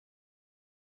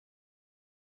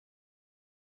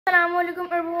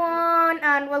Assalamualaikum everyone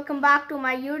and welcome back to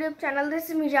my YouTube channel. This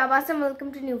is Mijaba and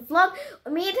welcome to new vlog.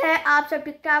 उम्मीद है आप सब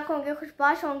ठीक ठाक होंगे,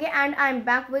 खुशबाश होंगे and I'm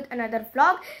back with another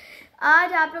vlog.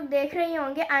 आज आप लोग देख रहे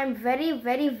होंगे I'm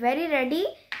very ready.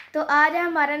 तो आज है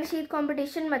हमारा नशीद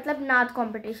कंपटीशन, मतलब नात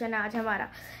कंपटीशन है आज हमारा.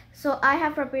 So I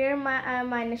have prepared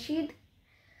my Nasheed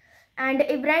and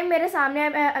Ibrahim मेरे सामने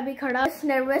अभी खड़ा.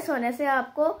 नर्वस होने से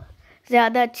आपको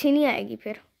ज़्यादा अच्छी नहीं आएगी,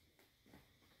 फिर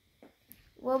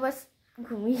वो बस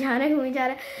घूमी जा रहा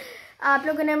है. आप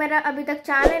लोगों ने मेरा अभी तक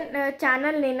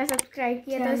चैनल नहीं ना सब्सक्राइब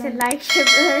किया तो इसे like share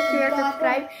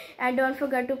subscribe and don't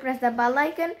forget to press the bell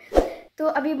icon. तो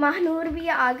अभी महानूर भी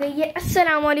आ गई है.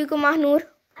 अस्सलाम वालेकुम महानूर.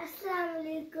 अस्सलाम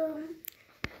वालेकुम.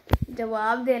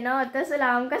 जवाब देना होता है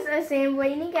सलाम का, सेम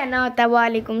वही नहीं कहना होता.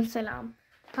 वालेकुम सलाम.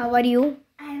 How are you?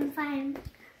 I am fine.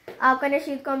 आपका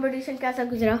नशीद कंपटीशन कैसा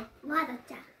गुजरा? बहुत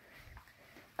अच्छा.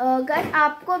 गाइस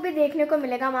आपको भी देखने को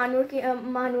मिलेगा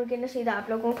महानूर की नशीद आप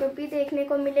लोगों को भी देखने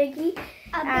को मिलेगी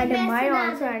and my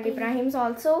also and Ibrahim's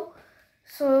also.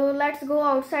 So let's go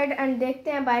outside and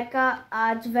देखते हैं बाहर का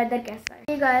आज वेदर कैसा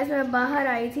है. गाइस मैं बाहर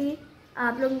आई थी,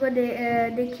 आप लोगों को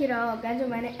दिख ही रहा होगा जो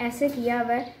मैंने ऐसे किया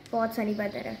हुआ है. बहुत सनी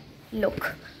वेदर है. लुक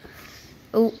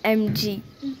OMG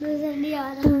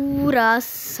पूरा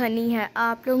सनी है.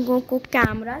 आप लोगों को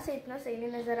कैमरा से इतना सही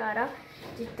नहीं नज़र आ रहा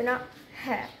जितना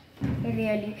है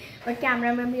रियली, बट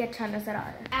कैमरा में भी अच्छा नजर आ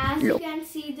रहा है. As you can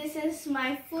see, this is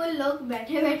my full look.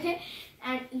 बैठे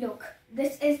and look,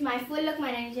 this is my full look.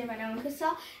 मैंने नीचे बना हुआ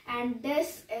हिस्सा and this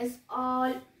is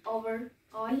all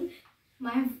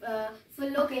my full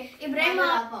look है. इब्राहिम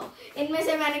आप इनमें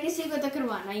से मैंने किसी को तो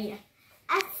करवाना ही है.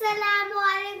 अस्सलामु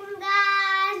अलैकुम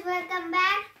guys, welcome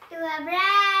back to a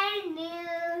brand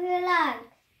new vlog.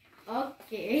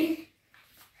 Okay.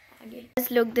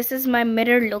 Look, this is my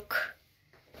mirror look.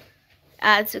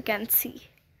 As you can see.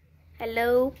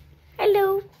 Hello.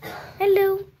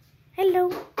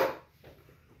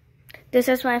 This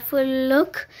is my full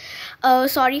look.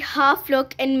 Sorry, half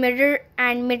look in mirror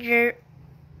and mirror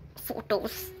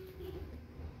photos.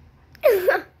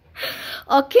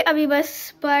 Okay, अभी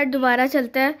बस पर दोबारा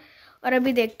चलते हैं और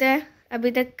अभी देखते हैं.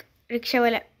 अभी तक रिक्शा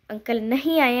वाले अंकल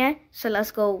नहीं आए हैं. So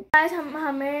let's go. आज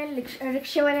हमें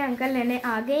रिक्शे वाले अंकल लेने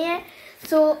आ गए हैं.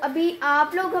 सो अभी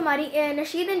आप लोग हमारी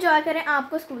नशीद एंजॉय करें.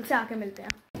 आपको स्कूल से आके मिलते हैं.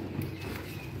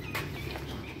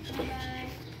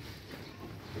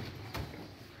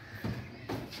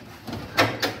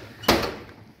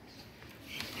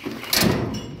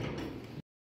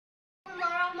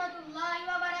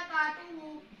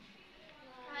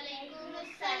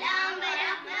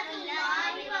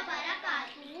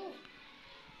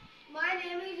 My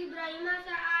name is Ibrahim.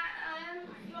 I am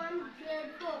from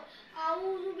grade 4.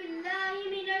 أعوذ بالله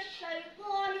من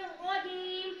الشيطان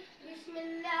الرجيم. بسم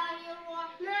الله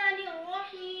الرحمن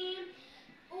الرحيم.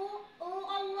 Oh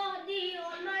Allah, the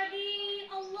Almighty,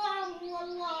 Allah,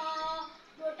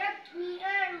 protect me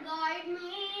and guide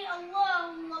me, Allah,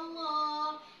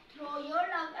 through your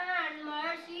love and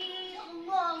mercy,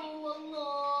 Allah.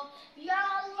 Ya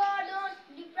Allah, don't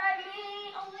deprive me,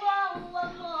 Allah,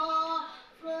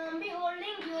 from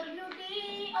beholding your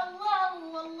beauty, Allah.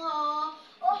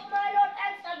 Oh my Lord,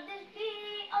 accept this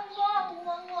plea, Allah.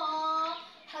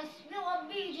 Hasbi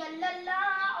Rabbi Jallallah,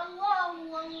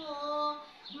 Allah.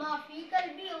 Ma fi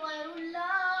qalbi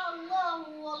ghayrullah,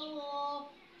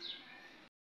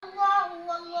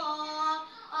 Allah.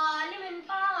 Alim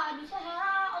qadisaha,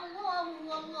 Allah.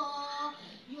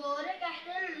 Yorik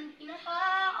ahsan inaha,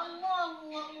 Allah.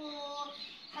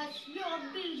 Hasbi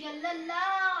Rabbi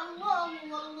Jallallah,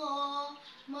 Allah.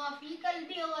 Ma fi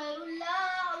qalbi ghayrullah,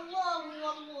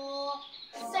 Allah.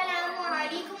 Assalamu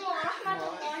alaikum wa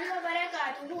rahmatullahi wa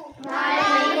barakatuh.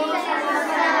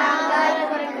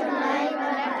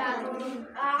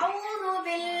 أعوذ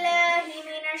بالله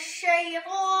من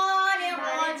الشيطان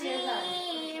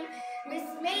الرجيم.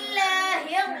 بسم الله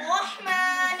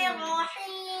الرحمن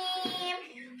الرحيم.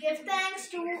 Give thanks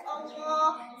to Allah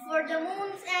for the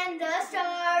moons and the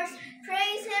stars.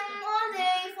 Praise Him all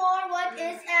day for what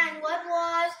is and what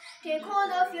was. Take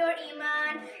hold of your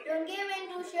iman. Don't give in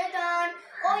to shaitan.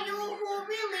 O you who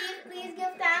believe, please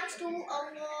give thanks to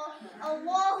Allah.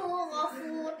 Allahu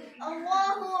Ghafoor,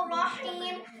 Allahu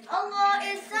Rahim. Allah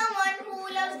is someone who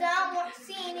loves the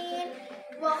muhsinin.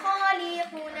 Wa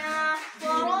khaliquna,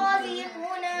 wa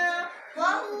raziquna, wa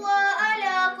huwa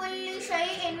ala kulli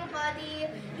shay'in qadir.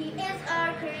 He is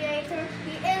our creator,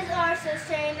 He is our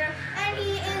sustainer, and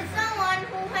He is someone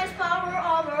who has power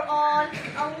over all.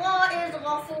 Allah is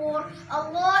Ghafoor,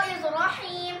 Allah is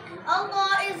Rahim.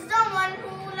 Allah is someone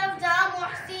who loves the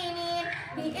muhsinin.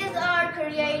 He is our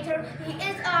creator, He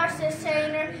is our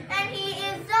sustainer, and He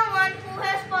is someone who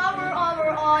has power over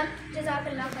all. all.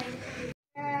 Jazakallah khair.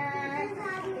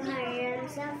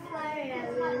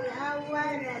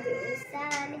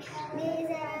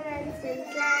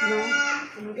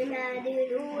 جماد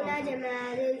الأولى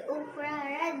جماد الأخرى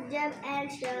رجب and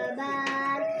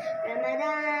شعبان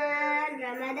رمضان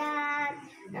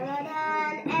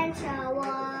and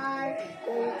شوال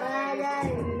القعدة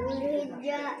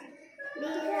الحجة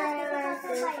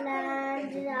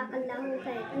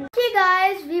Okay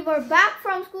guys, we were back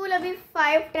from school. अभी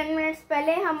 5-10 minutes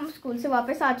पहले हम school से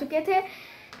वापस आ चुके थे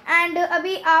and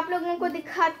अभी आप लोगों को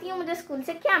दिखाती हूँ मुझे स्कूल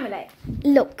से क्या मिला है.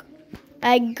 Look,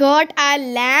 I got a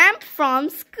lamp from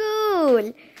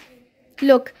school.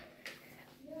 Look,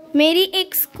 मेरी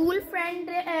एक स्कूल फ्रेंड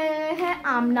है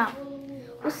आमना,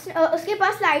 उसके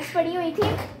पास लाइट्स पड़ी हुई थी.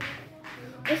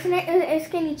 उसने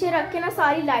इसके नीचे रख के ना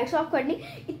सारी लाइट्स ऑफ कर दी.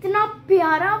 इतना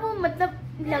प्यारा वो मतलब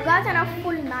लगा था ना,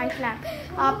 फुल नाइट लैम्प.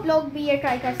 आप लोग भी ये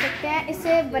ट्राई कर सकते हैं.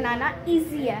 इसे बनाना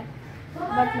इजी है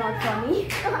but not for me.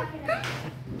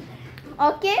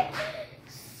 Okay,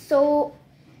 so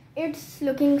it's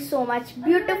looking so much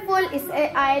beautiful. इसे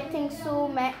आई थिंक सो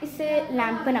मैं इसे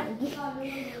लैम्प बनाऊंगी.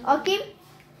 ओके,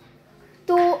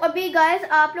 तो अभी गाइस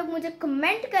आप लोग मुझे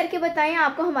कमेंट करके बताएं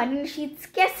आपको हमारी नशीद्स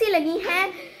कैसी लगी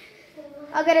हैं.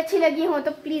 अगर अच्छी लगी हो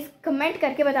तो प्लीज़ कमेंट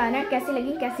करके बताना कैसी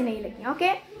लगी कैसी नहीं लगी. ओके,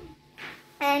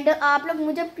 एंड आप लोग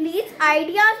मुझे प्लीज़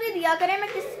आइडियाज़ भी दिया करें मैं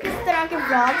किस तरह के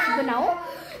व्लॉग्स बनाऊं,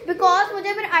 बिकॉज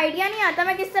मुझे फिर आइडिया नहीं आता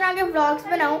मैं किस तरह के व्लॉग्स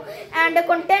बनाऊं एंड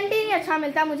कंटेंट ही नहीं अच्छा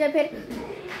मिलता मुझे फिर.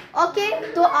 ओके,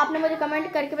 तो आपने मुझे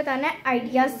कमेंट करके बताना है,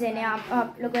 आइडियाज़ देने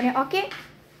आप लोगों ने. Okay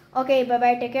okay, bye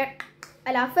bye, take care,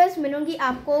 अल्लाह हाफ़िज़. मिलूंगी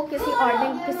आपको किसी और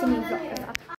दिन किसी न्यू व्लॉग में.